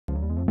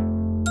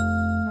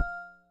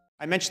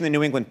I mentioned the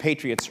New England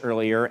Patriots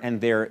earlier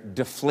and their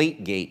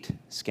Deflategate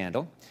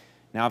scandal.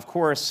 Now, of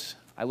course,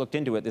 I looked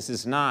into it. This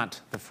is not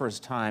the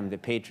first time the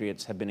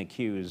Patriots have been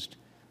accused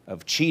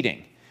of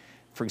cheating.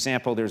 For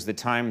example, there's the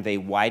time they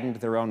widened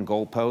their own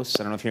goalposts.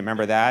 I don't know if you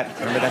remember that.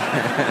 Remember that?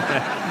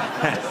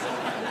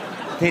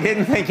 They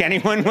didn't think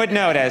anyone would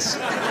notice.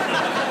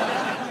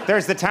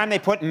 There's the time they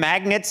put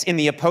magnets in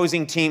the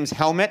opposing team's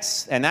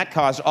helmets, and that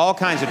caused all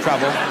kinds of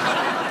trouble.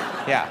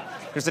 Yeah.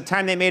 There's the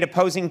time they made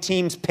opposing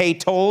teams pay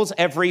tolls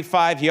every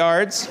 5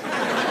 yards.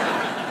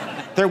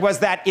 There was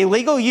that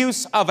illegal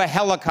use of a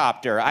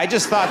helicopter. I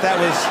just thought that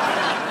was...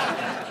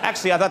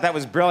 Actually, I thought that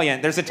was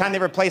brilliant. There's the time they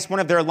replaced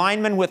one of their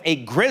linemen with a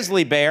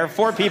grizzly bear.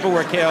 4 people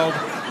were killed.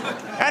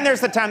 And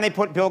there's the time they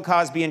put Bill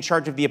Cosby in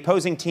charge of the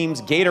opposing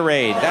team's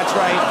Gatorade. That's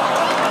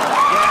right.